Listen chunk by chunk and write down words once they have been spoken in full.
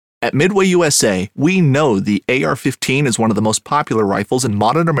At Midway USA, we know the AR-15 is one of the most popular rifles in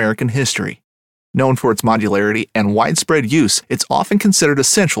modern American history. Known for its modularity and widespread use, it's often considered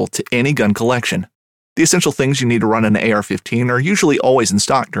essential to any gun collection. The essential things you need to run an AR-15 are usually always in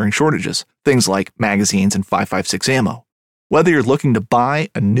stock during shortages, things like magazines and 5.56 ammo. Whether you're looking to buy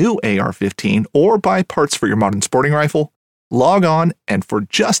a new AR-15 or buy parts for your modern sporting rifle, log on and for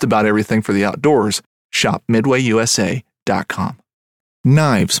just about everything for the outdoors, shop MidwayUSA.com.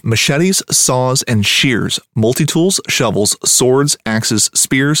 Knives, machetes, saws, and shears, multi-tools, shovels, swords, axes,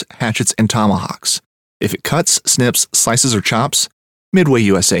 spears, hatchets, and tomahawks. If it cuts, snips, slices, or chops, Midway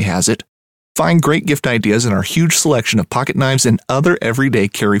USA has it. Find great gift ideas in our huge selection of pocket knives and other everyday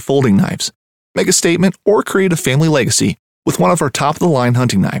carry folding knives. Make a statement or create a family legacy with one of our top-of-the-line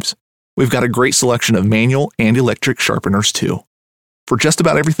hunting knives. We've got a great selection of manual and electric sharpeners, too. For just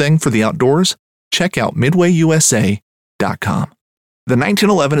about everything for the outdoors, check out MidwayUSA.com. The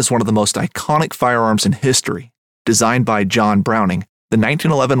 1911 is one of the most iconic firearms in history. Designed by John Browning, the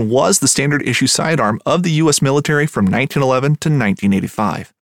 1911 was the standard-issue sidearm of the U.S. military from 1911 to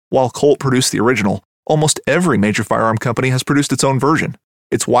 1985. While Colt produced the original, almost every major firearm company has produced its own version.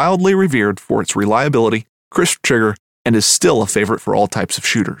 It's wildly revered for its reliability, crisp trigger, and is still a favorite for all types of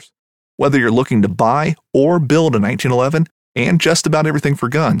shooters. Whether you're looking to buy or build a 1911 and just about everything for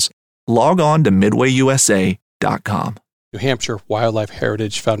guns, log on to MidwayUSA.com. New Hampshire Wildlife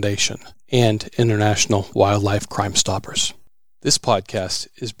Heritage Foundation and International Wildlife Crime Stoppers. This podcast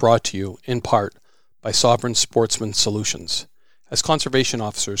is brought to you in part by Sovereign Sportsman Solutions. As conservation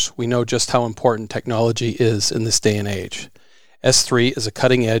officers, we know just how important technology is in this day and age. S3 is a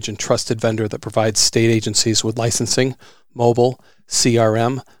cutting-edge and trusted vendor that provides state agencies with licensing, mobile,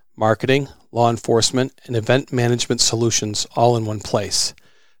 CRM, marketing, law enforcement, and event management solutions all in one place.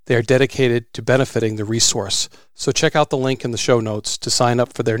 They are dedicated to benefiting the resource, so check out the link in the show notes to sign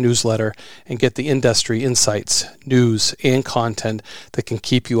up for their newsletter and get the industry insights, news, and content that can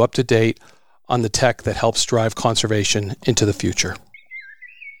keep you up to date on the tech that helps drive conservation into the future.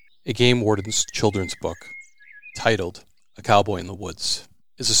 A game warden's children's book, titled A Cowboy in the Woods,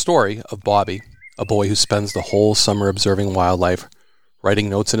 is a story of Bobby, a boy who spends the whole summer observing wildlife, writing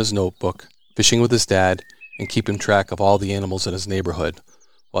notes in his notebook, fishing with his dad, and keeping track of all the animals in his neighborhood,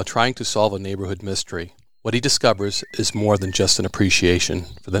 while trying to solve a neighborhood mystery. What he discovers is more than just an appreciation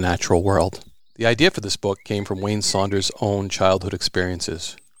for the natural world. The idea for this book came from Wayne Saunders' own childhood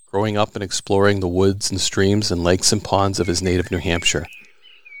experiences, growing up and exploring the woods and streams and lakes and ponds of his native New Hampshire.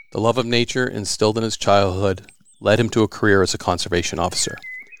 The love of nature instilled in his childhood led him to a career as a conservation officer.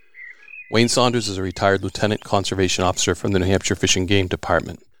 Wayne Saunders is a retired lieutenant conservation officer from the New Hampshire Fish and Game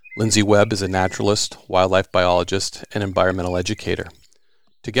Department. Lindsay Webb is a naturalist, wildlife biologist, and environmental educator.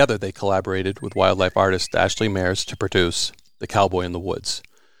 Together, they collaborated with wildlife artist Ashley Mayers to produce The Cowboy in the Woods,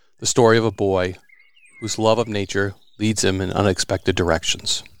 the story of a boy whose love of nature leads him in unexpected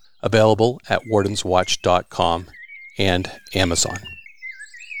directions. Available at wardenswatch.com and Amazon.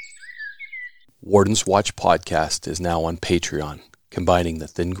 Warden's Watch Podcast is now on Patreon, combining the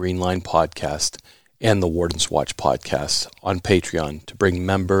Thin Green Line podcast and the Warden's Watch podcast on Patreon to bring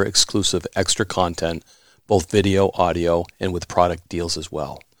member-exclusive extra content, both video, audio, and with product deals as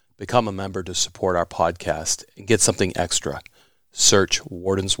well. Become a member to support our podcast and get something extra. Search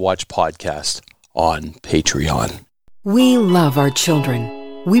Warden's Watch Podcast on Patreon. We love our children.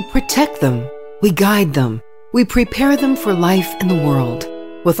 We protect them, we guide them, we prepare them for life in the world.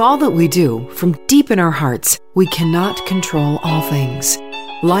 With all that we do, from deep in our hearts, we cannot control all things.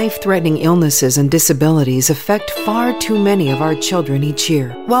 Life-threatening illnesses and disabilities affect far too many of our children each year.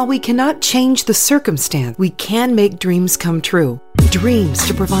 While we cannot change the circumstance, we can make dreams come true. Dreams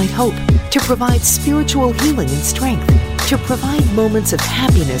to provide hope, to provide spiritual healing and strength, to provide moments of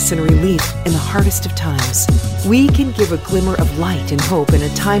happiness and relief in the hardest of times. We can give a glimmer of light and hope in a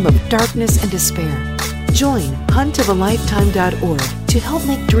time of darkness and despair. Join huntofalifetime.org to help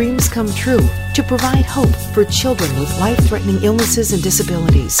make dreams come true, to provide hope for children with life-threatening illnesses and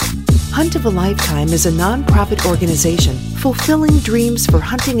disabilities. Hunt of a Lifetime is a non-profit organization fulfilling dreams for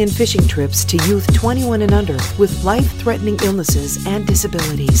hunting and fishing trips to youth 21 and under with life-threatening illnesses and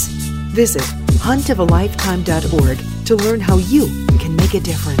disabilities. Visit huntofalifetime.org to learn how you can make a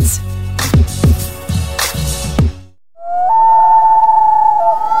difference.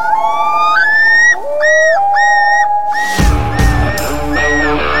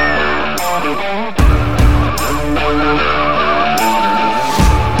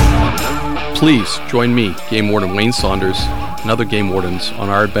 Please join me, Game Warden Wayne Saunders, and other game wardens on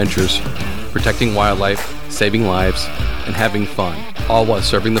our adventures protecting wildlife, saving lives, and having fun, all while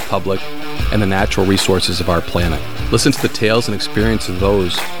serving the public and the natural resources of our planet. Listen to the tales and experiences of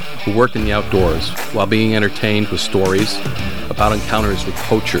those who work in the outdoors while being entertained with stories about encounters with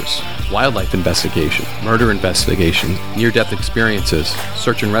poachers, wildlife investigation, murder investigation, near-death experiences,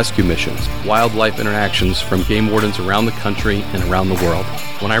 search and rescue missions, wildlife interactions from game wardens around the country and around the world.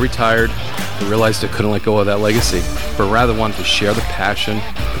 When I retired, I realized I couldn't let go of that legacy, but rather wanted to share the passion,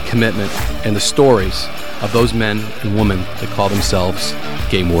 the commitment, and the stories of those men and women that call themselves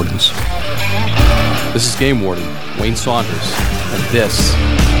game wardens. This is Game Warden Wayne Saunders, and this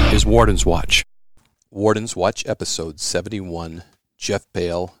is Warden's Watch. Warden's Watch episode 71, Jeff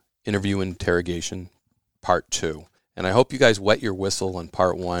Bale, Interview Interrogation, Part 2. And I hope you guys wet your whistle on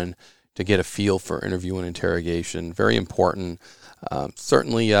Part 1 to get a feel for interview and interrogation. Very important.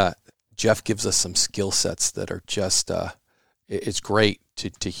 Certainly, Jeff gives us some skill sets that are just, it's great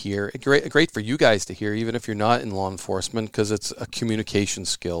to hear. Great for you guys to hear, even if you're not in law enforcement, because it's a communication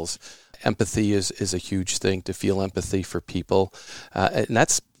skills. Empathy is a huge thing, to feel empathy for people. And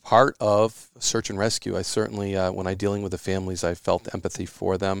that's part of search and rescue. I certainly, when I'm dealing with the families, I felt empathy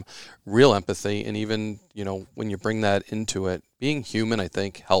for them, real empathy. And even, when you bring that into it, being human, I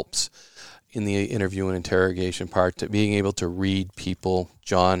think, helps in the interview and interrogation part, to being able to read people.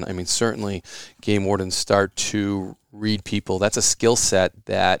 John, I mean, certainly game wardens start to read people. That's a skill set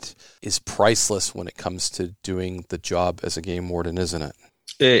that is priceless when it comes to doing the job as a game warden, isn't it?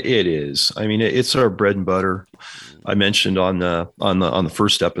 It is. I mean, it's our bread and butter. I mentioned on the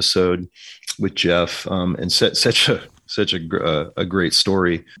first episode with Jeff, and such a great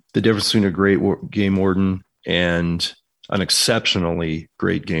story. The difference between a great game warden and an exceptionally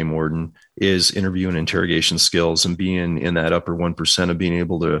great game warden is interview and interrogation skills, and being in that upper 1% of being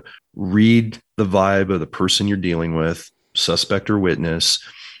able to read the vibe of the person you're dealing with, suspect or witness,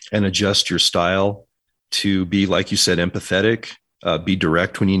 and adjust your style to be, like you said, empathetic. Be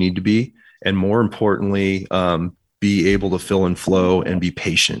direct when you need to be, and more importantly, be able to fill and flow and be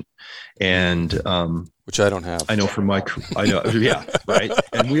patient. And which I don't have. I know from yeah, right.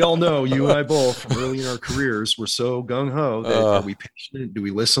 And we all know, you and I both, from early in our careers, we're so gung ho that are we patient? Do we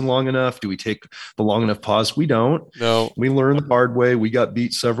listen long enough? Do we take the long enough pause? We don't. No. We learn the hard way. We got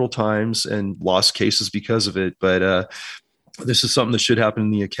beat several times and lost cases because of it, but. This is something that should happen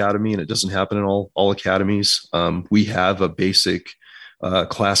in the academy, and it doesn't happen in all academies. We have a basic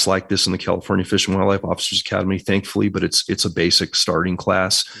class like this in the California Fish and Wildlife Officers Academy, thankfully, but it's a basic starting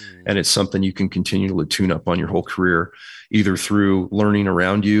class, and it's something you can continue to tune up on your whole career, either through learning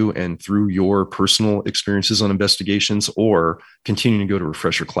around you and through your personal experiences on investigations, or continuing to go to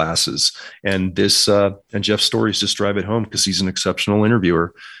refresher classes. And this and Jeff's stories just drive it home, because he's an exceptional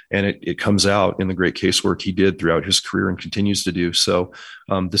interviewer, and it comes out in the great casework he did throughout his career and continues to do. So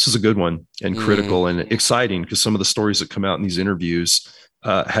this is a good one, and critical and exciting, because some of the stories that come out in these interviews,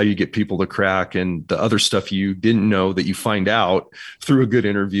 how you get people to crack, and the other stuff you didn't know that you find out through a good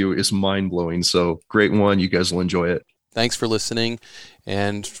interview is mind-blowing. So great one. You guys will enjoy it. Thanks for listening.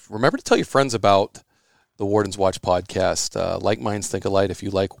 And remember to tell your friends about the Warden's Watch podcast. Like minds think alike. If you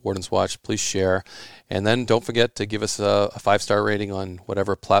like Warden's Watch, please share. And then don't forget to give us a 5-star rating on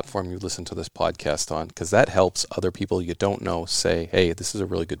whatever platform you listen to this podcast on, because that helps other people you don't know say, hey, this is a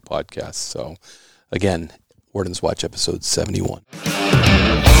really good podcast. So again, Warden's Watch episode 71.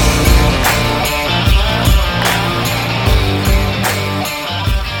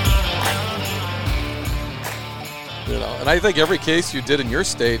 And I think every case you did in your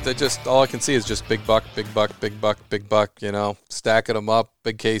state, that just all I can see is just big buck, big buck, big buck, big buck, stacking them up,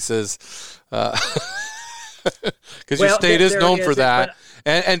 big cases. Because your state is known for that.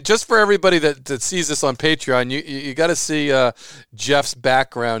 And just for everybody that sees this on Patreon, you got to see Jeff's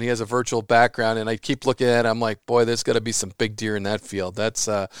background. He has a virtual background, and I keep looking at it. I'm like, boy, there's got to be some big deer in that field. That's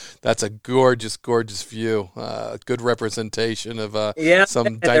a gorgeous, gorgeous view. Good representation of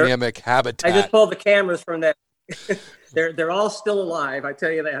some dynamic habitat. I just pulled the cameras from that. They're all still alive, I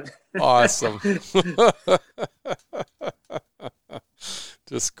tell you that. Awesome.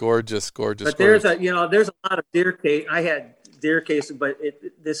 Just gorgeous. But there's a lot of deer case. I had deer cases, but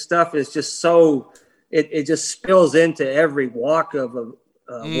this stuff is just so it just spills into every walk of a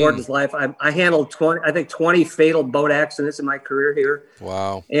warden's life. I handled 20 fatal boat accidents in my career here.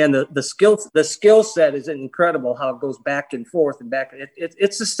 Wow. And the skill set is incredible, how it goes back and forth and back.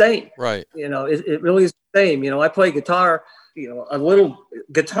 It's the same. Right. It really is the same. I play guitar, a little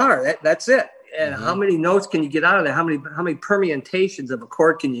guitar, that's it. And how many notes can you get out of that? How many permutations of a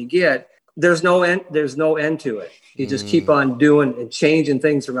chord can you get? There's no end to it. You just keep on doing and changing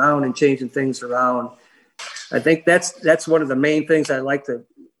things around. I think that's one of the main things I like the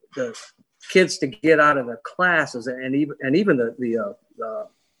kids to get out of the classes, and even the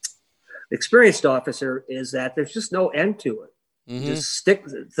experienced officer, is that there's just no end to it. Just stick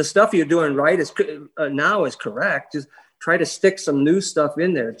the stuff you're doing right is now is correct. Just try to stick some new stuff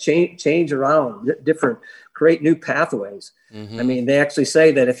in there, change around different, create new pathways. I mean, they actually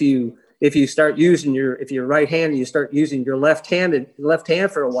say that if you start using if you're right-handed, you start using your left hand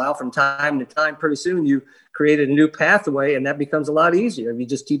for a while, from time to time, pretty soon you created a new pathway, and that becomes a lot easier if you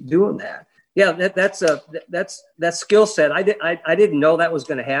just keep doing that. Yeah, that's skill set. I didn't know that was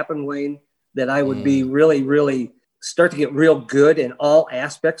going to happen, Wayne, that I would be really, really start to get real good in all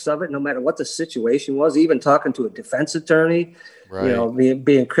aspects of it, no matter what the situation was. Even talking to a defense attorney,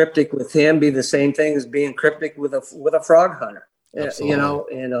 being cryptic with him be the same thing as being cryptic with a frog hunter.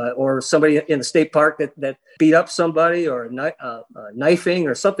 Or somebody in the state park that beat up somebody, or knifing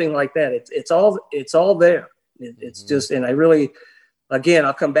or something like that. It's all there. It's just, and I really, again,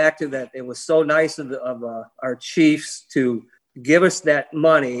 I'll come back to that. It was so nice of our chiefs to give us that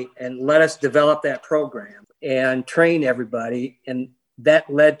money and let us develop that program and train everybody. And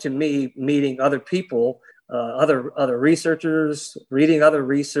that led to me meeting other people, other researchers, reading other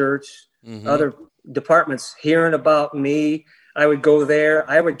research, other departments hearing about me. I would go there.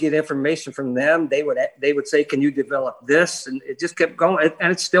 I would get information from them. They would say, "Can you develop this?" And it just kept going,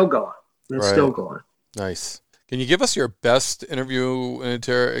 and it's still going. Still going. Nice. Can you give us your best interview and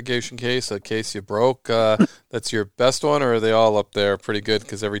interrogation case, a case you broke? That's your best one, or are they all up there pretty good?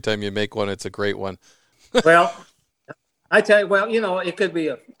 Because every time you make one, it's a great one. Well, I tell you, it could be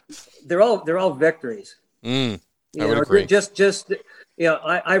they're all victories. I would agree.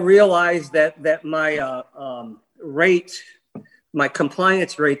 I realized that my my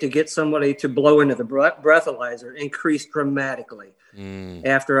compliance rate to get somebody to blow into the breathalyzer increased dramatically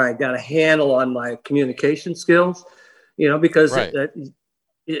after I got a handle on my communication skills, because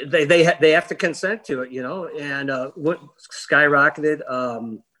they have to consent to it, and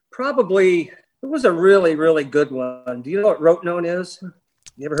skyrocketed. Probably it was a really, really good one. Do you know what rotenone is?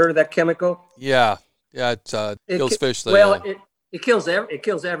 You ever heard of that chemical? Yeah. It kills fish. It kills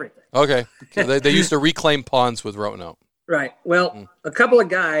everything. Okay. They used to reclaim ponds with rotenone. Right. Well, a couple of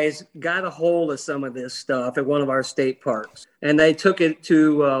guys got a hold of some of this stuff at one of our state parks, and they took it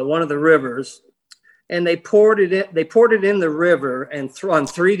to one of the rivers, and they poured it in the river, and on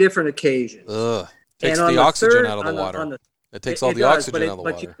 3 different occasions. Takes the oxygen out of the water. It takes all the oxygen out of the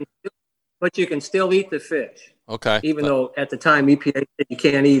water. But you can still eat the fish. Okay. Even though at the time EPA said you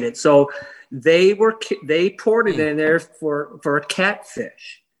can't eat it, so they poured it in there for a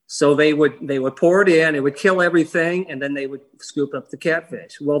catfish. So they would pour it in, it would kill everything, and then they would scoop up the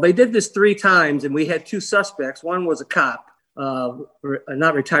catfish. Well, they did this 3 times, and we had 2 suspects. One was a cop,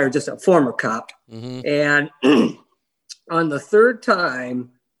 not retired, just a former cop. And on the 3rd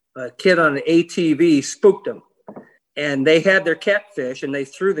time, a kid on an ATV spooked them. And they had their catfish, and they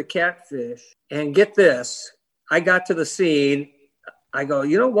threw the catfish. And get this, I got to the scene. I go,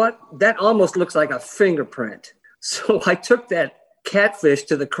 you know what? That almost looks like a fingerprint. So I took that catfish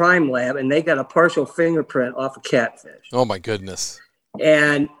to the crime lab, and they got a partial fingerprint off a catfish. Oh my goodness.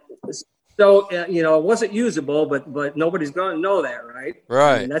 And so it wasn't usable, but nobody's going to know that, right?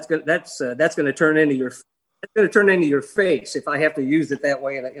 Right. I mean, that's going to turn into your face if I have to use it that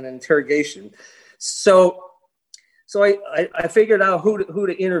way in an interrogation. So I figured out who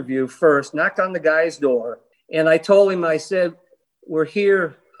to interview first, knocked on the guy's door, and I told him, I said, "We're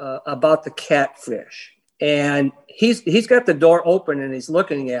here about the catfish." And he's got the door open, and he's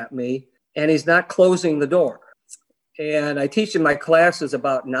looking at me, and he's not closing the door. And I teach in my classes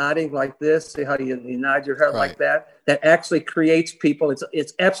about nodding like this. See how you nod your head like that? That actually creates people.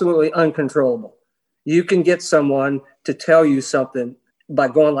 It's absolutely uncontrollable. You can get someone to tell you something by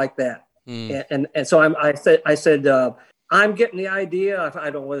going like that. And so I said, I'm getting the idea.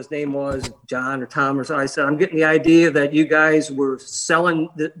 I don't know what his name was, John or Tom or something. I said, I'm getting the idea that you guys were selling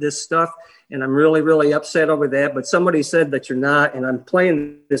this stuff, and I'm really, really upset over that. But somebody said that you're not, and I'm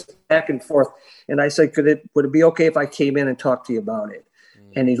playing this back and forth. And I said, would it be okay if I came in and talked to you about it?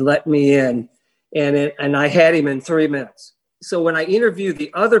 And he let me in, and I had him in 3 minutes. So when I interviewed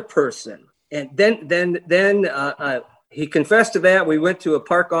the other person, and then he confessed to that. We went to a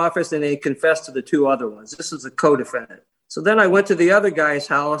park office, and they confessed to the 2 other ones. This is a co-defendant. So then I went to the other guy's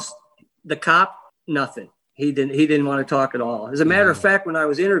house. The cop, nothing. He didn't want to talk at all. As a matter of fact, when I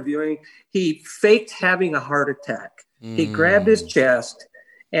was interviewing, he faked having a heart attack. He grabbed his chest,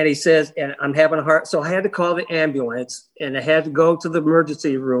 and he says, and I'm having a heart. So I had to call the ambulance, and I had to go to the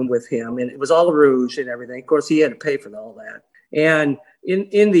emergency room with him. And it was all rouge and everything. Of course, he had to pay for all that. And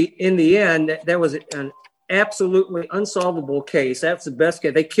in the end, there was an absolutely unsolvable case. That's the best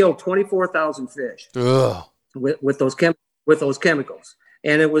case. They killed 24,000 fish with those chemicals.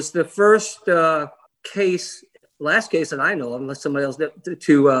 And it was the first case last case that I know of, unless somebody else did,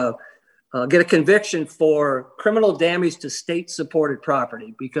 to get a conviction for criminal damage to state-supported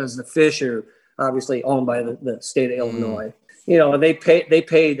property, because the fish are obviously owned by the state of Illinois. You know, they paid,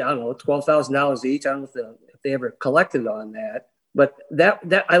 I don't know, $12,000 each. I don't know if they ever collected on that. But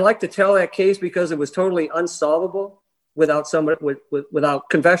that I like to tell that case because it was totally unsolvable without somebody without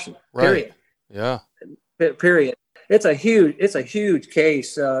confession. Period. Right. Yeah. Period. It's a huge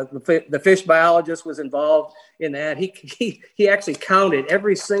case. The fish biologist was involved in that. He actually counted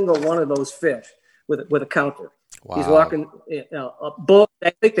every single one of those fish with a counter. Wow. He's walking a bull.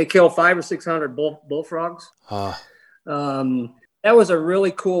 I think they killed 500 or 600 bullfrogs. Huh. That was a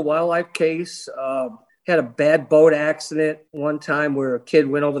really cool wildlife case. Had a bad boat accident one time where a kid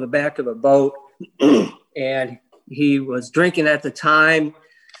went over the back of a boat and he was drinking at the time.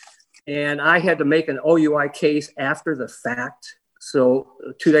 And I had to make an OUI case after the fact. So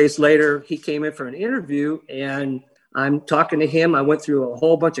 2 days later, he came in for an interview and I'm talking to him. I went through a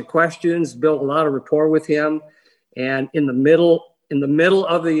whole bunch of questions, built a lot of rapport with him. And in the middle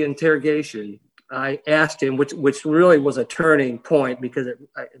of the interrogation, I asked him, which really was a turning point because it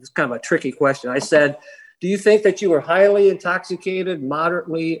was kind of a tricky question. I said, do you think that you were highly intoxicated,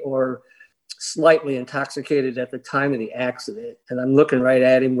 moderately, or slightly intoxicated at the time of the accident? And I'm looking right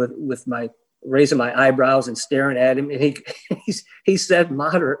at him with my raising my eyebrows and staring at him. And he said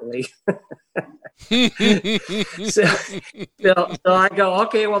moderately. so I go,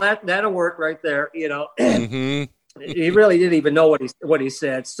 okay, well that'll work right there. You know, mm-hmm. He really didn't even know what he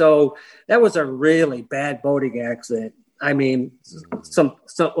said. So that was a really bad boating accident. I mean,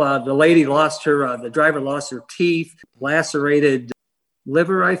 the lady lost the driver lost her teeth, lacerated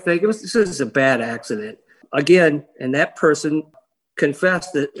liver, I think. This is a bad accident. Again, and that person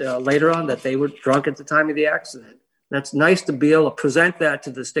confessed that later on that they were drunk at the time of the accident. That's nice to be able to present that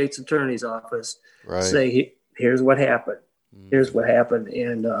to the state's attorney's office. Right. Say, here's what happened. Here's what happened.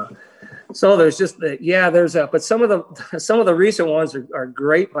 And so there's just but some of the recent ones are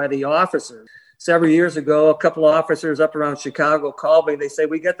great by the officers. Several years ago, a couple of officers up around Chicago called me. They say,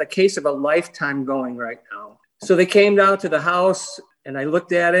 we got the case of a lifetime going right now. So they came down to the house and I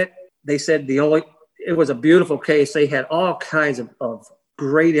looked at it. They said it was a beautiful case. They had all kinds of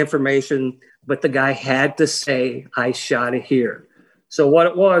great information, but the guy had to say, I shot it here. So what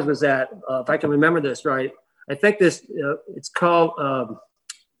it was that, if I can remember this right, I think this, it's called,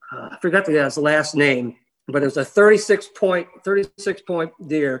 I forgot the guy's last name, but it was a 36 point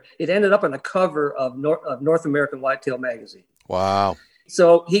deer. It ended up on the cover of North American Whitetail magazine. Wow.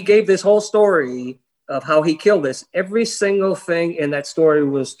 So he gave this whole story of how he killed this. Every single thing in that story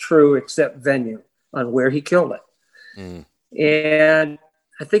was true except venue on where he killed it. Mm. And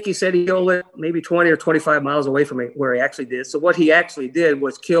I think he said he killed it maybe 20 or 25 miles away from where he actually did. So what he actually did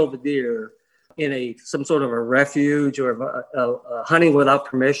was kill the deer in some sort of a refuge or a hunting without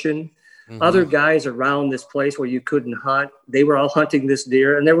permission. Mm-hmm. Other guys around this place where you couldn't hunt, they were all hunting this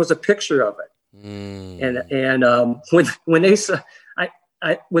deer, and there was a picture of it. Mm. And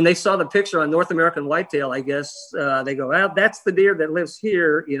when they saw the picture on North American Whitetail, I guess they go, well, that's the deer that lives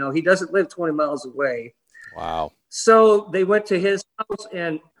here. You know, he doesn't live 20 miles away. Wow. So they went to his house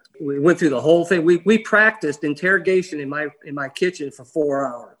and we went through the whole thing. We practiced interrogation in my kitchen for 4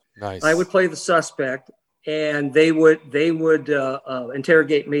 hours. Nice. I would play the suspect and they would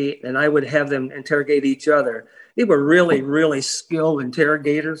interrogate me and I would have them interrogate each other. They were really, really skilled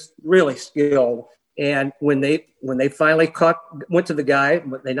interrogators, really skilled. And when they finally went to the guy,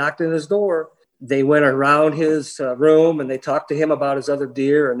 they knocked on his door, they went around his room and they talked to him about his other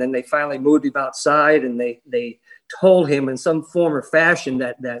deer. And then they finally moved him outside and they told him in some form or fashion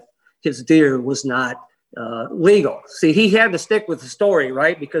that his deer was not legal. See, he had to stick with the story,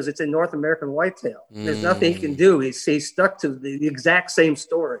 right? Because it's in North American Whitetail. There's nothing he can do. He stuck to the exact same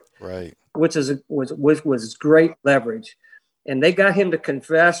story, right? Which was great leverage. And they got him to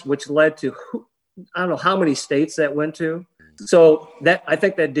confess, which led to I don't know how many states that went to. So I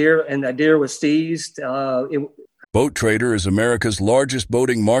think that deer was seized. Boat Trader is America's largest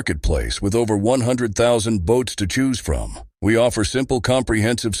boating marketplace with over 100,000 boats to choose from. We offer simple,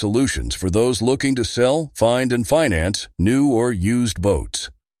 comprehensive solutions for those looking to sell, find, and finance new or used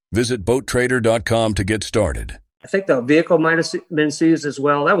boats. Visit BoatTrader.com to get started. I think the vehicle might have been seized as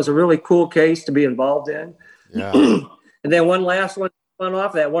well. That was a really cool case to be involved in. Yeah. And then one last one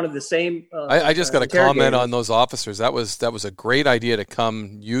off that, one of the same. I just got a comment on those officers. That was a great idea to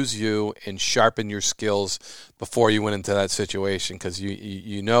come use you and sharpen your skills before you went into that situation, because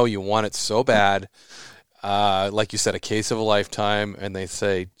you know you want it so bad. Like you said, a case of a lifetime, and they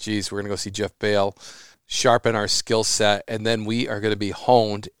say, geez, we're going to go see Jeff Bale, sharpen our skill set, and then we are going to be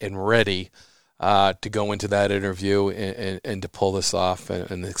honed and ready to go into that interview and to pull this off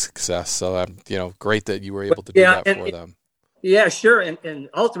and the success. So, great that you were able to do that for them. Yeah, sure. And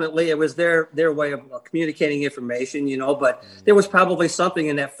ultimately it was their way of communicating information, but there was probably something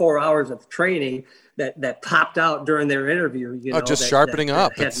in that 4 hours of training that popped out during their interview, sharpening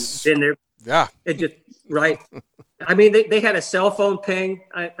up. Been there. Yeah. It just, right. I mean, they had a cell phone ping.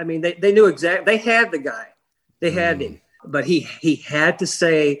 I mean, they knew exactly, they had the guy, they had him, but he had to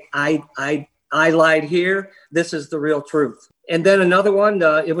say, I lied here. This is the real truth. And then another one,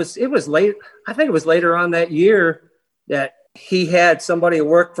 it was late. I think it was later on that year that he had somebody who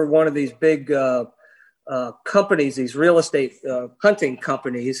worked for one of these big companies, these real estate hunting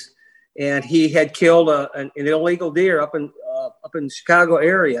companies, and he had killed an illegal deer up in Chicago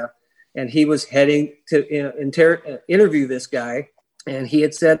area, and he was heading to interview this guy, and he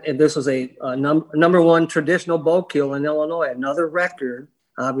had said, and this was a number one traditional bow kill in Illinois, another record,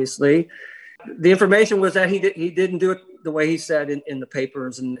 obviously. The information was that he didn't do it the way he said in the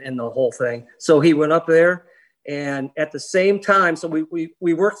papers and the whole thing. So he went up there. And at the same time, so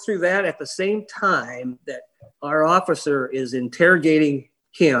we worked through that at the same time that our officer is interrogating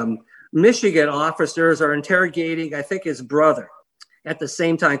him. Michigan officers are interrogating, I think, his brother at the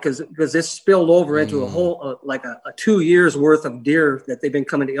same time, because this spilled over into a whole, like a 2 years worth of deer that they've been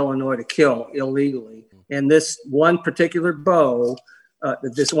coming to Illinois to kill illegally. And this one particular bow,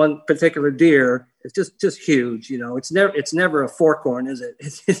 this one particular deer, it's just huge. It's never a forkhorn, is it?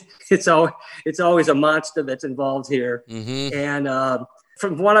 It's always a monster that's involved here. Mm-hmm. And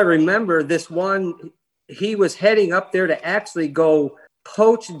from what I remember, this one, he was heading up there to actually go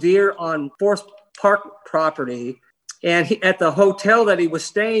poach deer on Forest Park property. And at the hotel that he was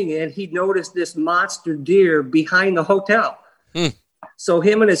staying in, he noticed this monster deer behind the hotel. So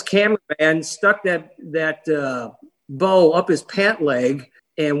him and his cameraman stuck that bow up his pant leg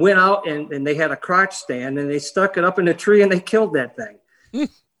and went out and they had a crotch stand and they stuck it up in a tree and they killed that thing.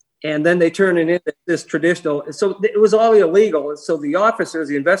 And then they turned it into this traditional. So it was all illegal. So the officers,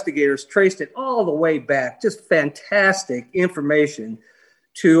 the investigators traced it all the way back. Just fantastic information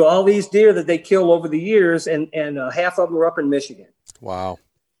to all these deer that they killed over the years. And half of them were up in Michigan. Wow.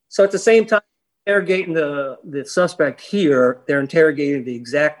 So at the same time, interrogating the suspect here, they're interrogating the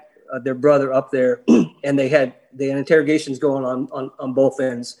exact their brother up there, and they had interrogations going on both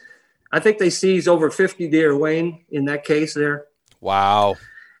ends. I think they seized over 50 deer, Wayne, in that case there. Wow.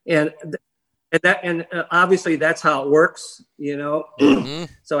 And obviously that's how it works, Mm-hmm.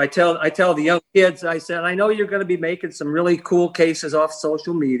 So I tell the young kids, I said, I know you're going to be making some really cool cases off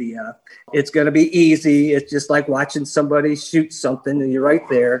social media. It's going to be easy. It's just like watching somebody shoot something and you're right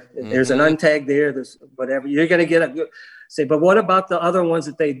there. Mm-hmm. There's an untagged deer. There's whatever. You're going to get a good say, but what about the other ones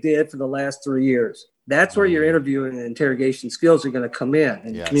that they did for the last 3 years? That's where your interviewing and interrogation skills are going to come in,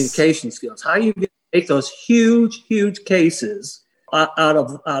 and communication skills. How you make those huge cases out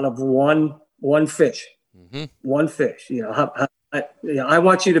of one fish, one fish. I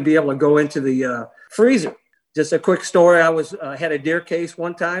want you to be able to go into the freezer. Just a quick story. I had a deer case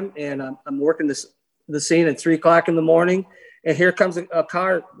one time, and I'm working the scene at 3:00 in the morning, and here comes a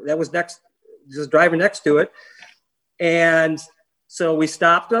car that was just driving next to it. And so we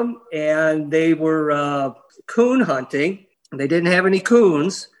stopped them, and they were coon hunting. They didn't have any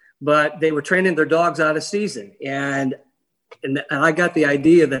coons, but they were training their dogs out of season. And I got the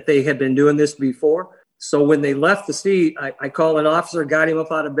idea that they had been doing this before. So when they left the seat, I called an officer, got him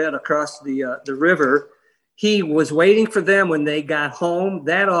up out of bed across the river. He was waiting for them when they got home.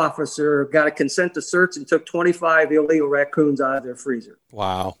 That officer got a consent to search and took 25 illegal raccoons out of their freezer.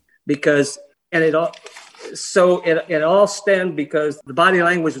 Wow. It all stemmed because the body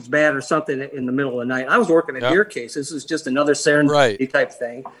language was bad or something in the middle of the night. I was working a deer case. This is just another serendipity type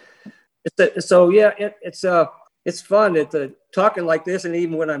thing. It's fun. Talking like this, and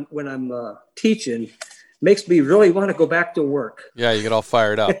even when I'm teaching, makes me really want to go back to work. Yeah, you get all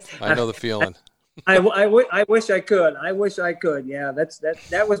fired up. I know the feeling. I wish I could. Yeah, that's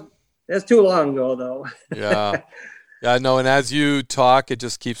too long ago, though. Yeah. Yeah, no, and as you talk, it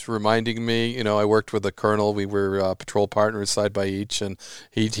just keeps reminding me, I worked with a colonel. We were patrol partners side by each, and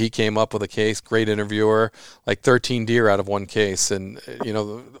he came up with a case, great interviewer, like 13 deer out of one case, and,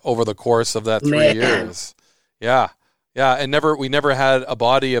 over the course of that 3 years. Yeah. Yeah, and we never had a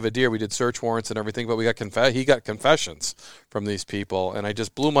body of a deer. We did search warrants and everything, but he got confessions from these people, and I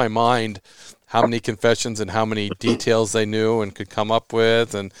just blew my mind how many confessions and how many details they knew and could come up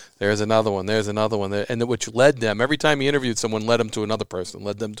with, and there's another one, and which led them, every time he interviewed someone, led them to another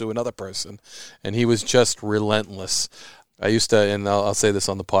person, and he was just relentless. I used to, and I'll say this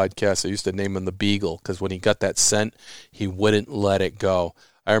on the podcast, I used to name him the Beagle, because when he got that scent, he wouldn't let it go.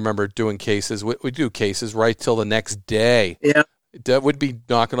 I remember doing cases. We do cases right till the next day. Yeah. That would be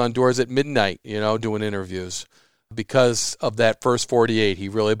knocking on doors at midnight, doing interviews because of that first 48. He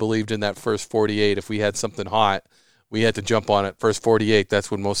really believed in that first 48. If we had something hot, we had to jump on it. First 48,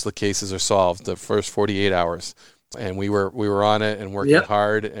 that's when most of the cases are solved, the first 48 hours. And we were on it and working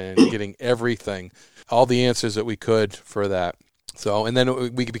hard and getting everything, all the answers that we could for that. So, and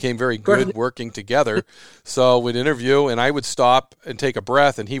then we became very good working together. So we'd interview and I would stop and take a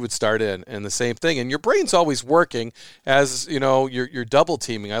breath and he would start in, and the same thing. And your brain's always working as, you're double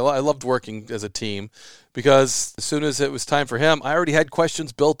teaming. I loved working as a team because as soon as it was time for him, I already had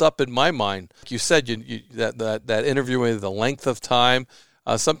questions built up in my mind. Like you said, that interviewing, the length of time,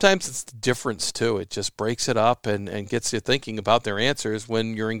 sometimes it's the difference too. It just breaks it up and gets you thinking about their answers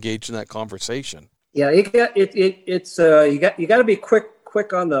when you're engaged in that conversation. Yeah, you got to be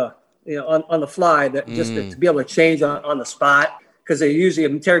quick on the on the fly to be able to change on the spot, because they usually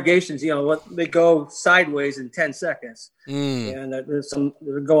interrogations they go sideways in 10 seconds and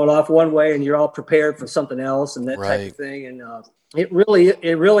they're going off one way and you're all prepared for something else and that type of thing, and it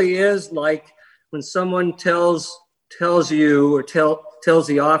really is like when someone tells you or tells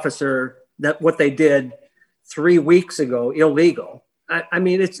the officer that what they did 3 weeks ago illegal. I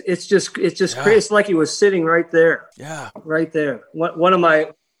mean, it's just crazy. It's like he was sitting right there. Yeah, right there. One of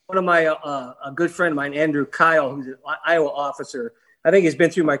my a good friend of mine, Andrew Kyle, who's an Iowa officer. I think he's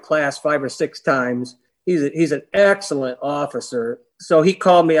been through my class 5 or 6 times. He's an excellent officer. So he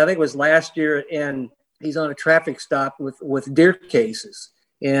called me, I think it was last year, and he's on a traffic stop with deer cases.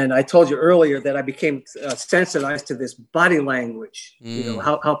 And I told you earlier that I became sensitized to this body language.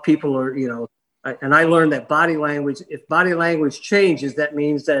 How people are, and I learned that if body language changes, that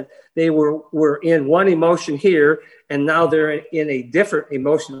means that they were in one emotion here, and now they're in a different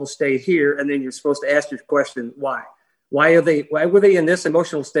emotional state here. And then you're supposed to ask your question, why? Why were they in this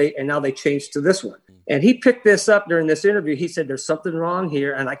emotional state, and now they changed to this one? And he picked this up during this interview. He said, there's something wrong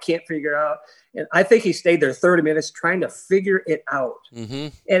here, and I can't figure out. And I think he stayed there 30 minutes trying to figure it out. Mm-hmm.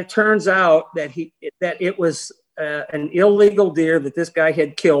 And it turns out that it was an illegal deer that this guy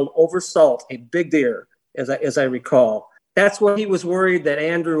had killed over salt, a big deer, as I recall. That's what he was worried that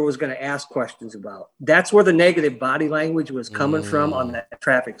Andrew was going to ask questions about. That's where the negative body language was coming from on that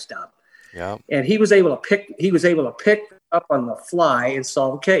traffic stop. Yeah. And he was able to pick up on the fly and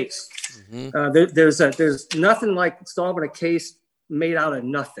solve a case. Mm-hmm. There's nothing like solving a case made out of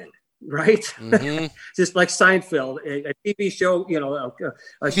nothing. Right? Mm-hmm. Just like Seinfeld, a TV show,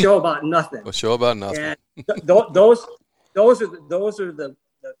 a show about nothing. A show about nothing. And those are the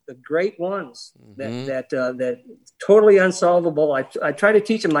great ones that totally unsolvable. I try to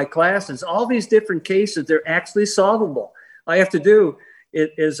teach in my classes all these different cases. They're actually solvable. All you have to do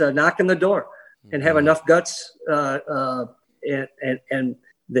is knock on the door and have enough guts and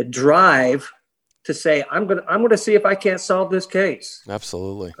the drive to say, I'm gonna see if I can't solve this case.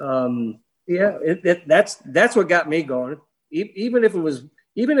 Absolutely. That's what got me going. Even if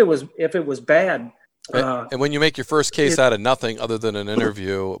it was bad. And when you make your first case out of nothing other than an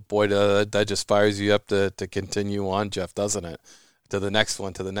interview, boy, that just fires you up to continue on, Jeff, doesn't it? To the next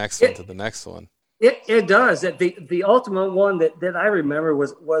one, to the next one, to the next one. It does. The ultimate one that I remember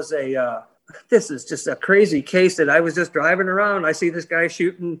was this is just a crazy case that I was just driving around. I see this guy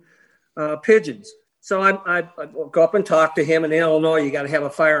shooting pigeons. So I go up and talk to him. And in Illinois, you got to have a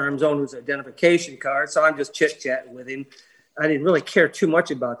firearms owner's identification card. So I'm just chit-chatting with him. I didn't really care too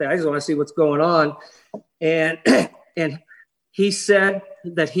much about that. I just want to see what's going on. And he said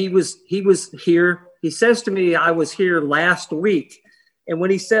that he was here. He says to me, I was here last week. And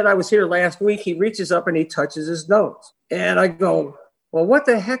when he said I was here last week, he reaches up and he touches his nose. And I go, well, what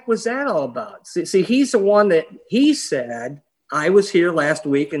the heck was that all about? See, he's the one that he said, I was here last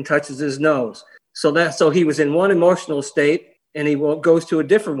week, and touches his nose. So he was in one emotional state and he goes to a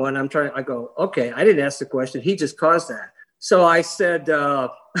different one. I go, okay, I didn't ask the question. He just caused that. So I said,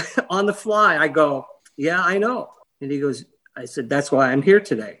 on the fly, I go, yeah, I know. And he goes, I said, that's why I'm here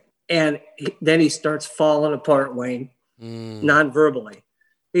today. And then he starts falling apart, Wayne, non-verbally.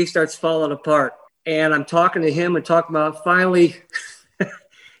 He starts falling apart. And I'm talking to him and talking about finally,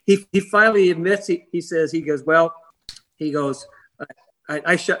 he finally admits, he goes,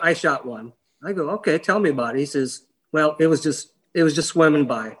 I shot one. I go, okay, tell me about it. He says, well, it was just swimming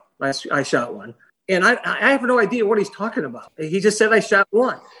by. I shot one. And I have no idea what he's talking about. He just said I shot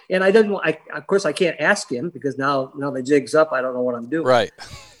one. And of course I can't ask him because now the jig's up. I don't know what I'm doing. Right.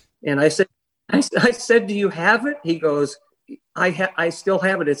 And I said, do you have it? He goes, I still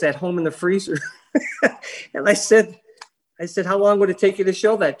have it. It's at home in the freezer. And I said, I said, how long would it take you to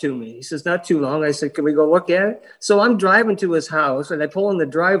show that to me? He says, not too long. I said, can we go look at it? So I'm driving to his house, and I pull in the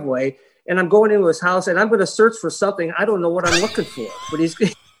driveway, and I'm going into his house, and I'm going to search for something. I don't know what I'm looking for, but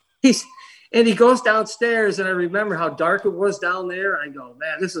and he goes downstairs, and I remember how dark it was down there. I go,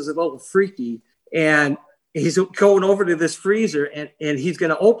 man, this is a little freaky. And he's going over to this freezer, and he's going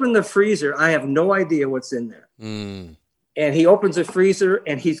to open the freezer. I have no idea what's in there. And he opens the freezer,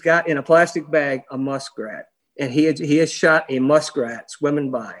 and he's got in a plastic bag a muskrat. And he has shot a muskrat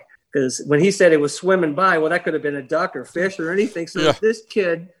swimming by. Because when he said it was swimming by, well, that could have been a duck or fish or anything. So this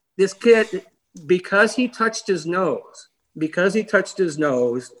kid, because he touched his nose,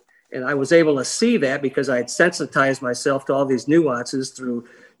 and I was able to see that because I had sensitized myself to all these nuances through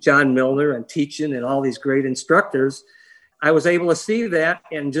John Milner and teaching and all these great instructors. I was able to see that,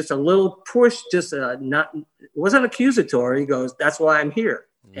 and just a little push, it wasn't accusatory. He goes, that's why I'm here.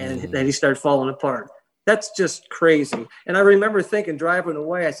 And then he started falling apart. That's just crazy. And I remember thinking, driving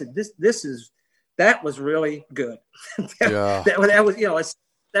away, I said, that was really good. that was,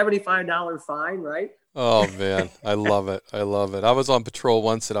 a $75 fine, right? Oh man, I love it. I was on patrol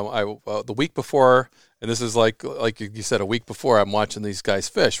once, and the week before, and this is like you said, a week before, I'm watching these guys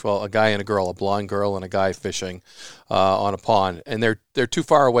fish. Well, a guy and a girl, a blonde girl and a guy fishing on a pond, and they're too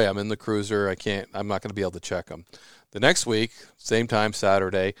far away. I'm in the cruiser. I'm not going to be able to check them. The next week, same time,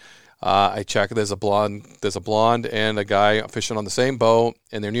 Saturday, I check. There's a blonde and a guy fishing on the same boat,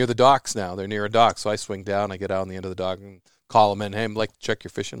 and they're near the docks now. They're near a dock, so I swing down. I get out on the end of the dock and call them in. Hey, I'd like to check your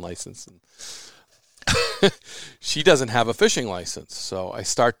fishing license. And she doesn't have a fishing license, so I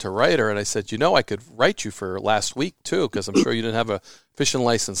start to write her, and I said, I could write you for last week too, because I'm sure you didn't have a fishing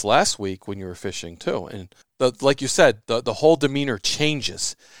license last week when you were fishing too. And like you said, the whole demeanor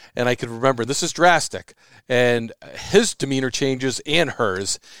changes, and I could remember this is drastic, and his demeanor changes and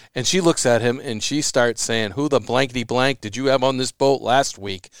hers, and she looks at him and she starts saying, who the blankety blank did you have on this boat last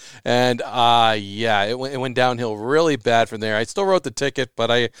week? And it went downhill really bad from there. I still wrote the ticket,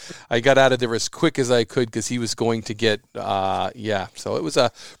 but I got out of there as quick as I could because he was going to get so it was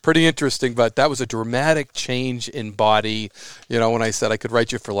a pretty interesting, but that was a dramatic change in body, when I said I could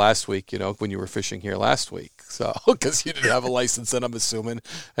write you for last week, when you were fishing here last week. So, because you didn't have a license, and I'm assuming,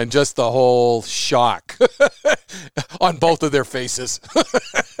 and just the whole shock on both of their faces.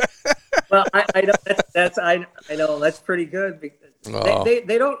 Well, I know that's pretty good. Because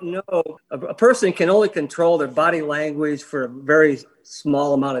they don't know. A person can only control their body language for a very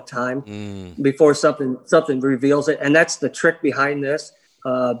small amount of time before something reveals it, and that's the trick behind this.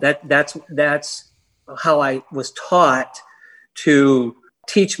 That's how I was taught to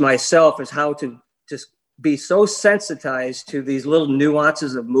teach myself, is how to just be so sensitized to these little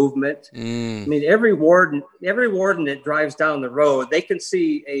nuances of movement. I mean, every warden that drives down the road, they can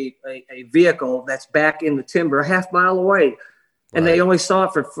see a vehicle that's back in the timber a half mile away, and they only saw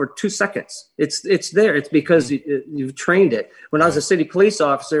it for 2 seconds. It's there. It's because you've trained it. When I was a city police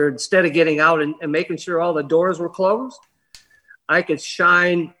officer, instead of getting out and making sure all the doors were closed, I could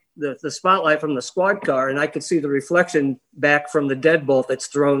shine the spotlight from the squad car, and I could see the reflection back from the deadbolt that's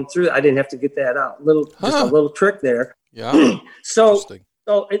thrown through. I didn't have to get that out. Just a little trick there. Yeah. So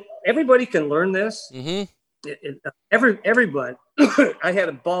everybody can learn this. Everybody. I had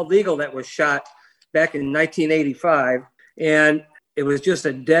a bald eagle that was shot back in 1985, and it was just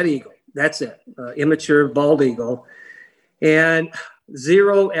a dead eagle. That's it. Immature bald eagle, and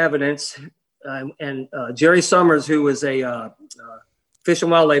zero evidence. And Jerry Summers, who was a Fish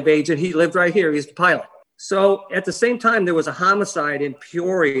and Wildlife agent, he lived right here. He's the pilot. So at the same time, there was a homicide in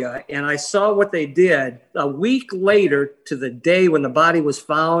Peoria, and I saw what they did. A week later, to the day when the body was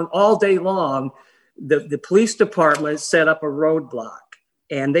found, all day long, the police department set up a roadblock,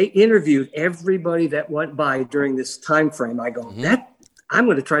 and they interviewed everybody that went by during this time frame. I go, I'm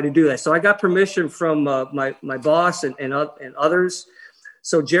going to try to do that. So I got permission from my boss and others.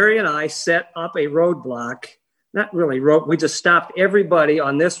 So Jerry and I set up a roadblock. Not really road. We just stopped everybody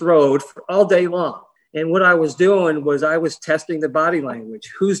on this road for all day long. And what I was doing was I was testing the body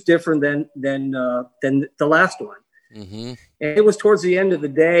language. Who's different than the last one? And it was towards the end of the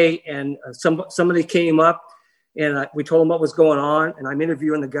day, and somebody came up, and we told him what was going on. And I'm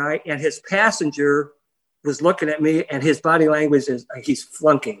interviewing the guy, and his passenger was looking at me, and his body language is he's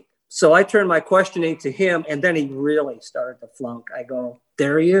flunking. So I turned my questioning to him, and then he really started to flunk. I go,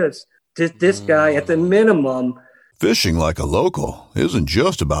 there he is. This guy, at the minimum. Fishing like a local isn't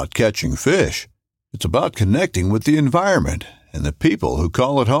just about catching fish. It's about connecting with the environment and the people who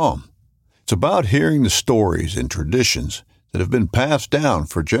call it home. It's about hearing the stories and traditions that have been passed down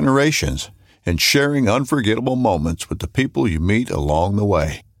for generations and sharing unforgettable moments with the people you meet along the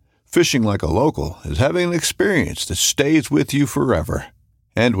way. Fishing like a local is having an experience that stays with you forever.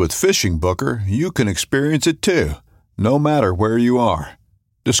 And with Fishing Booker, you can experience it too, no matter where you are.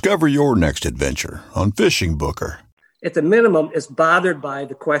 Discover your next adventure on Fishing Booker. At the minimum, is bothered by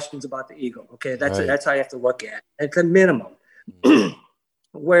the questions about the eagle. Okay, that's how you have to look at it. At the minimum.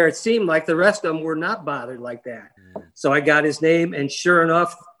 Where it seemed like the rest of them were not bothered like that. So I got his name, and sure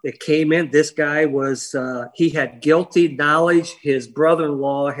enough, it came in. This guy was, he had guilty knowledge. His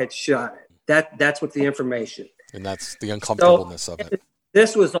brother-in-law had shot it. That's what the information. And that's the uncomfortableness of it.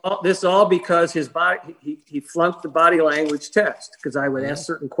 This was all because his body, he flunked the body language test, because I would ask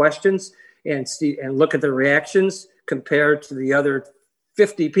certain questions and see and look at the reactions compared to the other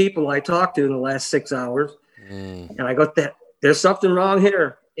 50 people I talked to in the last 6 hours. And I go, there's something wrong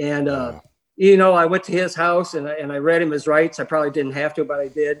here. And, I went to his house and I read him his rights. I probably didn't have to, but I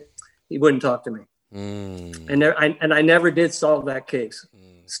did. He wouldn't talk to me. And I never did solve that case.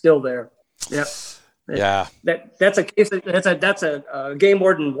 Still there. Yep. Yeah. That's a case. That's a game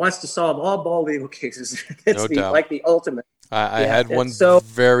warden wants to solve all bald eagle cases. It's doubt. Like the ultimate. I had one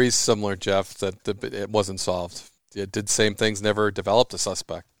very similar, Jeff, that it wasn't solved. It did same things, never developed a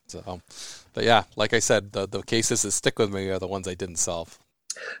suspect. So, but yeah, like I said, the cases that stick with me are the ones I didn't solve.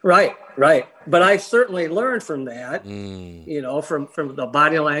 Right. But I certainly learned from that, from the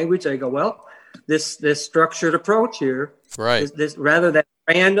body language. I go, well, this structured approach here, right? This rather than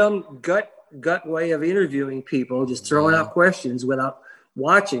random gut way of interviewing people, just throwing out questions without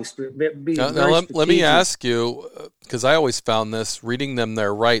watching. Let me ask you, because I always found this, reading them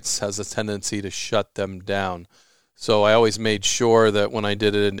their rights has a tendency to shut them down. So I always made sure that when I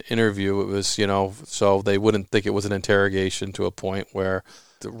did an interview, it was, so they wouldn't think it was an interrogation to a point where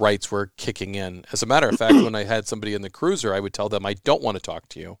the rights were kicking in. As a matter of fact, when I had somebody in the cruiser, I would tell them, I don't want to talk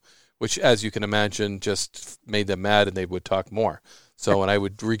to you, which, as you can imagine, just made them mad and they would talk more. So, and I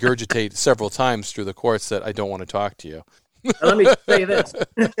would regurgitate several times through the course that I don't want to talk to you. Let me say this.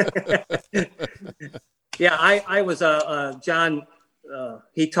 Yeah, I was John.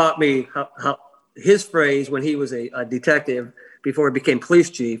 He taught me how his phrase when he was a detective before he became police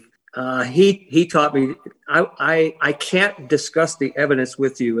chief. He taught me I can't discuss the evidence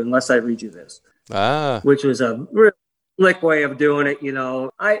with you unless I read you this. Which was a really slick way of doing it.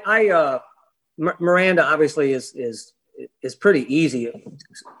 Miranda obviously is pretty easy.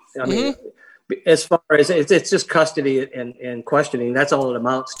 I mean, as far as it's just custody and questioning, that's all it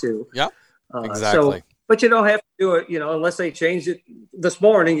amounts to. Yeah, exactly. But you don't have to do it, unless they changed it this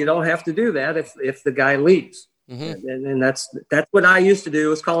morning. You don't have to do that if the guy leaves. And that's what I used to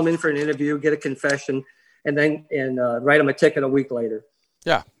do, is call him in for an interview, get a confession, and then write him a ticket a week later.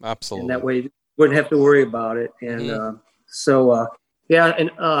 Yeah, absolutely. And that way you wouldn't have to worry about it. And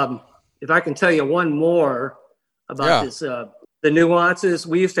if I can tell you one more about this, the nuances.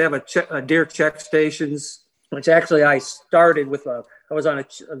 We used to have a deer check stations, which actually I started with. I was on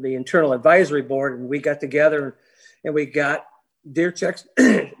the internal advisory board, and we got together and we got deer check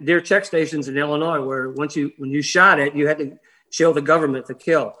stations in Illinois, where when you shot it, you had to show the government the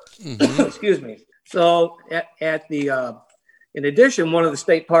kill. Excuse me. So at the in addition, one of the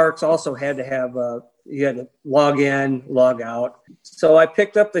state parks also had to have you had to log in, log out. So I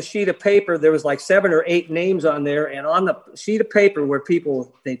picked up the sheet of paper. There was like 7 or 8 names on there, and on the sheet of paper where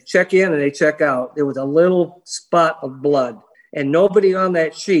people, they check in and they check out, there was a little spot of blood, and nobody on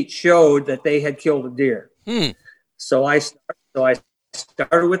that sheet showed that they had killed a deer. So I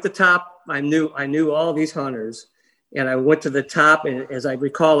started with the top. I knew all these hunters, and I went to the top, and as I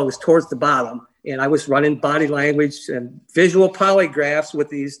recall, it was towards the bottom, and I was running body language and visual polygraphs with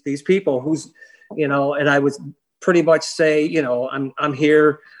these people who's, and I would pretty much say, I'm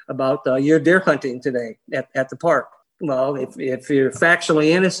here about your deer hunting today at the park. Well, if you're factually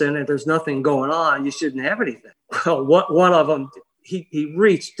innocent and there's nothing going on, you shouldn't have anything. Well, one of them, he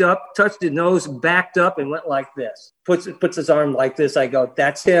reached up, touched his nose, backed up, and went like this. Puts his arm like this. I go,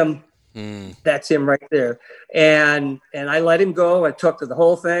 that's him. That's him right there. And I let him go. I took to the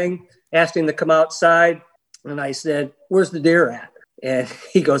whole thing, asked him to come outside, and I said, "Where's the deer at?" And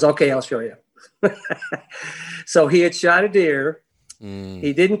he goes, "Okay, I'll show you." So he had shot a deer.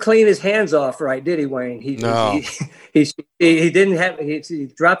 He didn't clean his hands off right, did he, Wayne? He didn't have.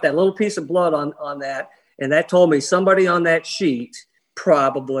 He dropped that little piece of blood on that, and that told me somebody on that sheet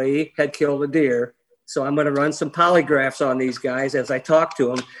probably had killed a deer. So I'm going to run some polygraphs on these guys as I talk to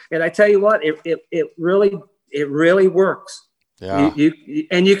them, and I tell you what, it really works. Yeah.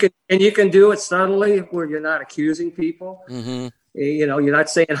 You can do it subtly where you're not accusing people. You're not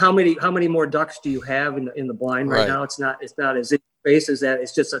saying how many more ducks do you have in the blind right now. It's not as in your face as that.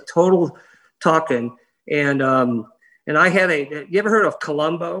 It's just a total talking. And I had you ever heard of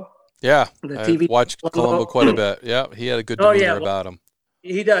Columbo? Yeah, The I TV watched Columbo quite a bit. Yeah, he had a good demeanor about him.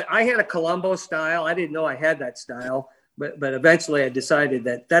 He does. I had a Columbo style. I didn't know I had that style, but eventually I decided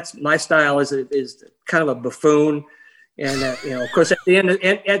that that's my style is kind of a buffoon. And of course, at the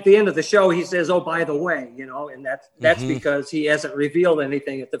end of the show, he says, "Oh, by the way," and that's because he hasn't revealed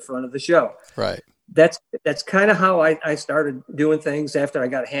anything at the front of the show. Right. That's kind of how I started doing things after I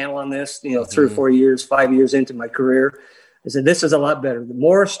got a handle on this. 3 or 4 years, 5 years into my career, I said, "This is a lot better. The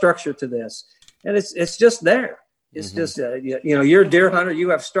more structure to this," and it's just there. It's just you're a deer hunter. You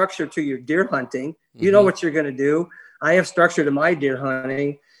have structure to your deer hunting. You know what you're going to do. I have structure to my deer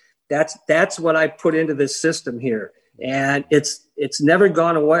hunting. That's what I put into this system here. And it's never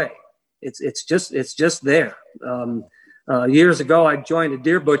gone away. It's just there. Years ago, I joined a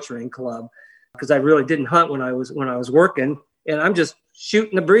deer butchering club because I really didn't hunt when I was working, and I'm just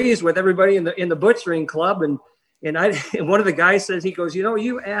shooting the breeze with everybody in the butchering club. And one of the guys says, he goes,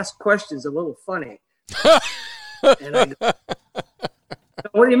 you ask questions a little funny. And I go,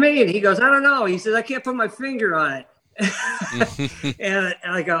 what do you mean? He goes, I don't know. He says, I can't put my finger on it. And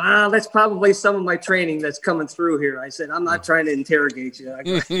I go, that's probably some of my training that's coming through here. I said, I'm not trying to interrogate you.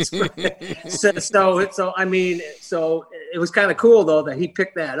 So it was kind of cool though that he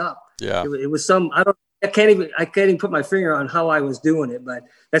picked that up. Yeah, it was I can't even put my finger on how I was doing it, but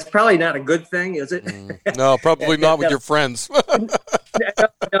that's probably not a good thing, is it? No, probably not with your friends.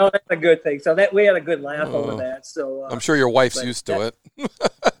 No, that's a good thing. So that we had a good laugh over that. So I'm sure your wife's used to it.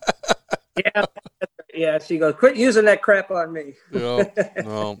 Yeah, she goes, quit using that crap on me.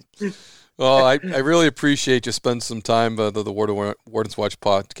 No. Well, I really appreciate you spending some time the Warden's Watch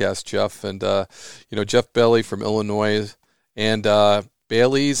podcast, Jeff. And, Jeff Bailey from Illinois. And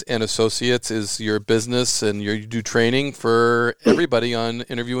Bailey's and Associates is your business, and you do training for everybody on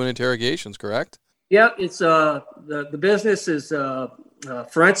interview and interrogations, correct? Yeah, it's the business is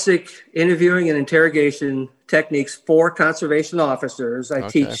forensic interviewing and interrogation techniques for conservation officers. I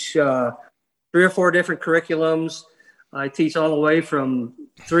teach 3 or 4 different curriculums. I teach all the way from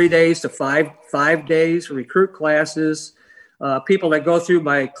 3 days to five days, recruit classes. People that go through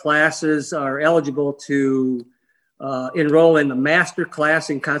my classes are eligible to enroll in the master class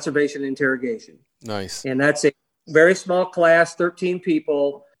in conservation interrogation. Nice. And that's a very small class, 13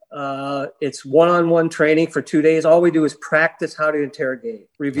 people. It's one-on-one training for 2 days. All we do is practice how to interrogate,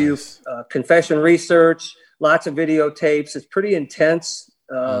 review confession research, lots of videotapes. It's pretty intense.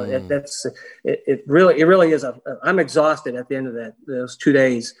 It really is. I'm exhausted at the end of those 2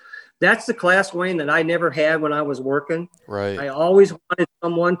 days. That's the class, Wayne, that I never had when I was working. Right. I always wanted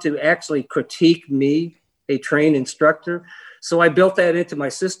someone to actually critique me, a trained instructor. So I built that into my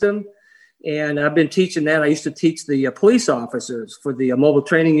system, and I've been teaching that. I used to teach the police officers for the mobile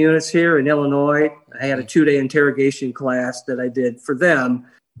training units here in Illinois. I had a 2-day interrogation class that I did for them.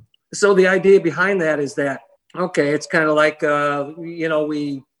 So the idea behind that is that, it's kind of like,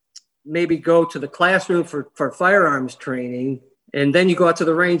 we maybe go to the classroom for firearms training, and then you go out to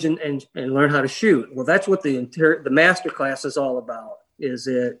the range and learn how to shoot. Well, that's what the master class is all about, is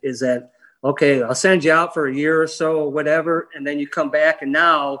that, I'll send you out for a year or so or whatever, and then you come back, and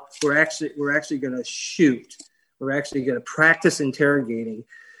now we're actually going to shoot. We're actually going to practice interrogating.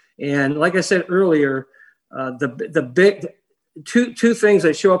 And like I said earlier, the big two things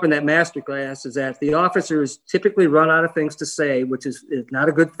that show up in that master class is that the officers typically run out of things to say, which is not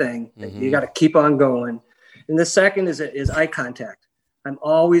a good thing. You got to keep on going. And the second is eye contact. I'm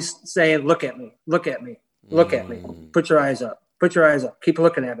always saying, look at me, look at me, look at me. Put your eyes up, put your eyes up. Keep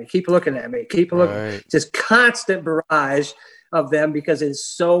looking at me, keep looking at me, keep looking. Right. Just constant barrage of them because it's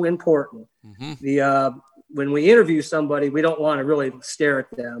so important. When we interview somebody, we don't want to really stare at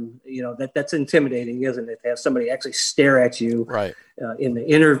them. That's intimidating, isn't it? To have somebody actually stare at you in the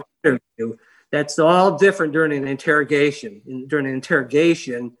interview. That's all different during an interrogation. During an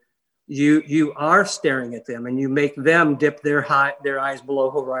interrogation, you are staring at them, and you make them dip their eyes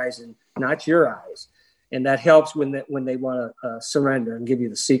below horizon, not your eyes, and that helps when they want to surrender and give you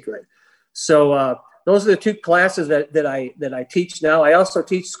the secret. So those are the 2 classes that I teach now. I also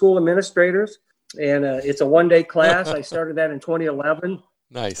teach school administrators. And it's a 1-day class. I started that in 2011.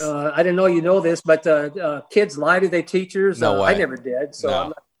 Nice. I didn't know you know this, but kids lie to their teachers. No way. I never did, so I'm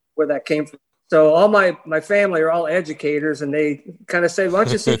not sure where that came from. So all my family are all educators, and they kind of say, "Why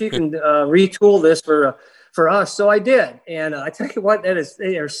don't you see if you can retool this for us?" So I did, and I tell you what,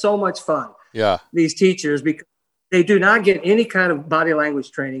 they are so much fun. Yeah. These teachers, because they do not get any kind of body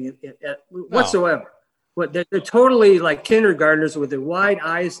language training whatsoever. But they're totally like kindergartners with their wide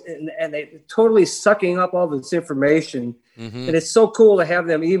eyes, and they're totally sucking up all this information. And it's so cool to have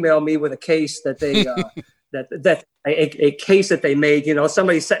them email me with a case that they that a case that they made,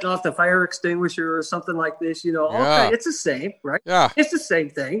 somebody setting off the fire extinguisher or something like this, okay, it's the same, right? Yeah. It's the same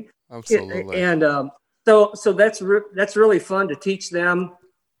thing. Absolutely. And so that's really fun to teach them.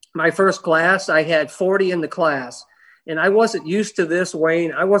 My first class, I had 40 in the class, and I wasn't used to this,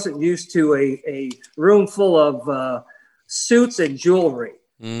 Wayne. I wasn't used to a room full of suits and jewelry.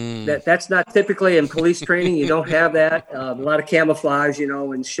 That's not typically in police training. You don't have that. A lot of camouflage,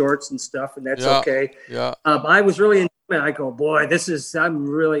 and shorts and stuff, and that's okay. Yeah. I was really, I go, boy,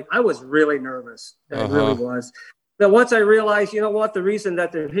 I was really nervous. I really was. But once I realized, the reason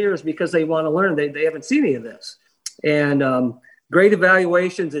that they're here is because they want to learn. They haven't seen any of this. And grade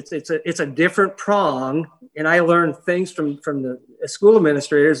evaluations, it's a different prong. And I learned things from the school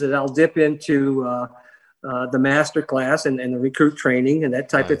administrators that I'll dip into the master class and the recruit training and that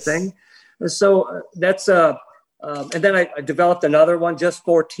type of thing. So that's and then I developed another one just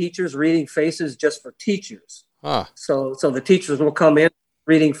for teachers, reading faces just for teachers. So the teachers will come in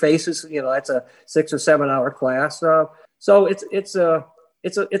reading faces. That's a 6 or 7 hour class. So it's a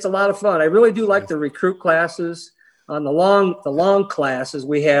lot of fun. I really do like the recruit classes. On the long classes,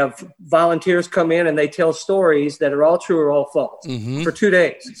 we have volunteers come in and they tell stories that are all true or all false for 2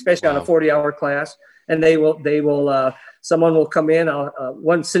 days, especially on a 40-hour class. And they will someone will come in.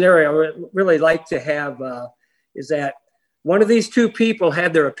 One scenario I would really like to have is that one of these two people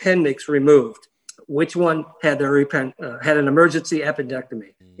had their appendix removed. Which one had had an emergency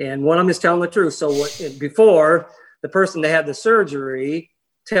appendectomy? And one of them is telling the truth. So before, the person that had the surgery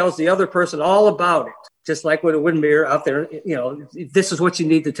tells the other person all about it, just like with a wind mirror out there. This is what you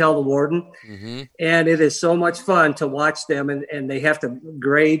need to tell the warden. And it is so much fun to watch them, and they have to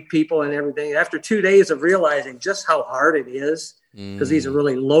grade people and everything. After 2 days of realizing just how hard it is, because these are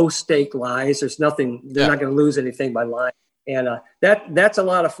really low stake lies. There's nothing, they're not going to lose anything by lying. And that's a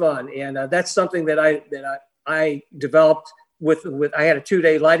lot of fun. And that's something that I developed with I had a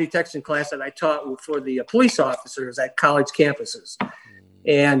 2-day lie detection class that I taught for the police officers at college campuses.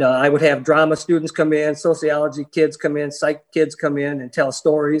 And I would have drama students come in, sociology kids come in, psych kids come in and tell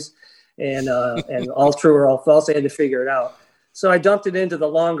stories, and all true or all false. They had to figure it out. So I dumped it into the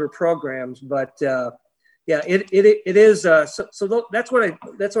longer programs. But it is. So that's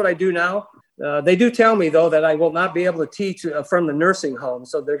what I do now. They do tell me though that I will not be able to teach from the nursing home,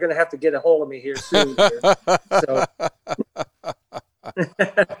 so they're going to have to get a hold of me here soon. So.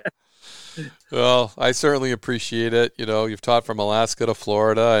 Well, I certainly appreciate it. You've taught from Alaska to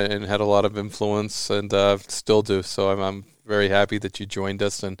Florida and had a lot of influence, and still do. So I'm very happy that you joined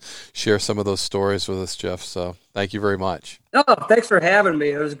us and share some of those stories with us, Jeff. So thank you very much. Oh, thanks for having me.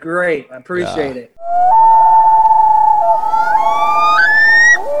 It was great. I appreciate it.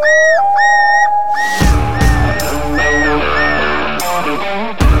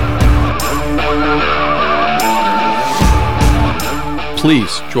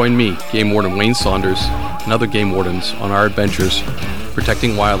 Please join me, Game Warden Wayne Saunders, and other game wardens on our adventures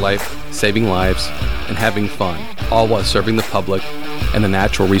protecting wildlife, saving lives, and having fun, all while serving the public and the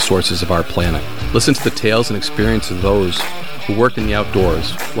natural resources of our planet. Listen to the tales and experiences of those who work in the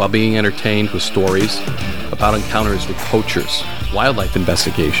outdoors while being entertained with stories about encounters with poachers, wildlife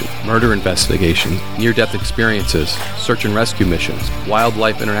investigation, murder investigation, near-death experiences, search and rescue missions,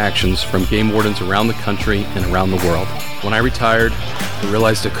 wildlife interactions from game wardens around the country and around the world. When I retired, I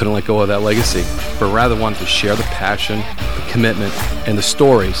realized I couldn't let go of that legacy, but rather wanted to share the passion, the commitment, and the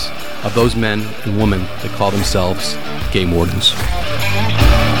stories of those men and women that call themselves game wardens.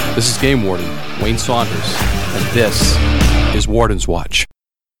 This is Game Warden Wayne Saunders, and this is Warden's Watch.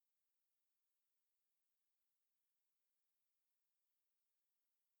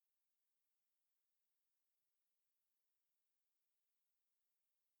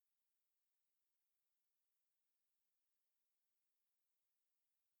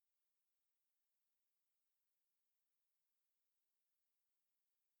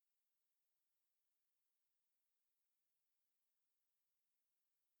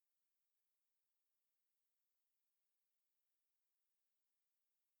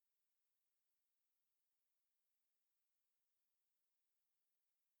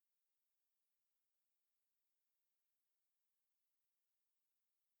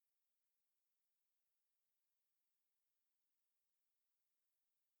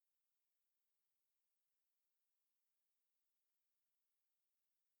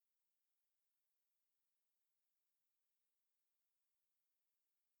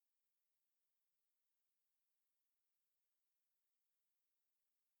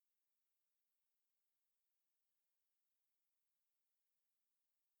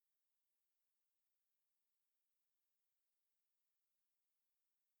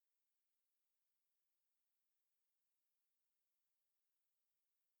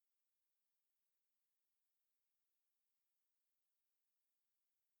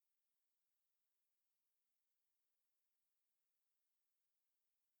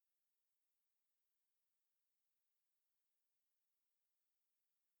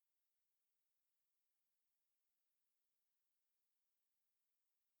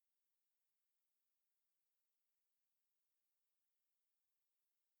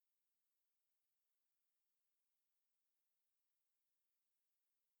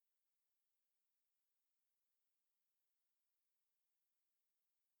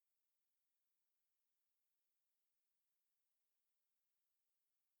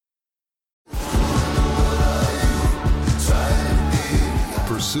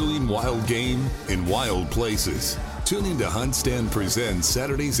 pursuing wild game in wild places. Tune in to Hunt Stand Presents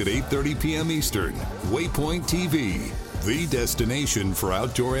Saturdays at 8:30 p.m. Eastern. Waypoint TV, the destination for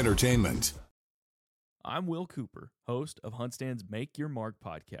outdoor entertainment. I'm Will Cooper, host of Hunt Stand's Make Your Mark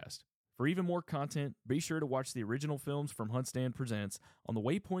podcast. For even more content, be sure to watch the original films from Hunt Stand Presents on the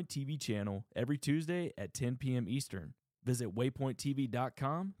Waypoint TV channel every Tuesday at 10 p.m. Eastern. Visit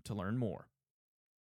waypointtv.com to learn more.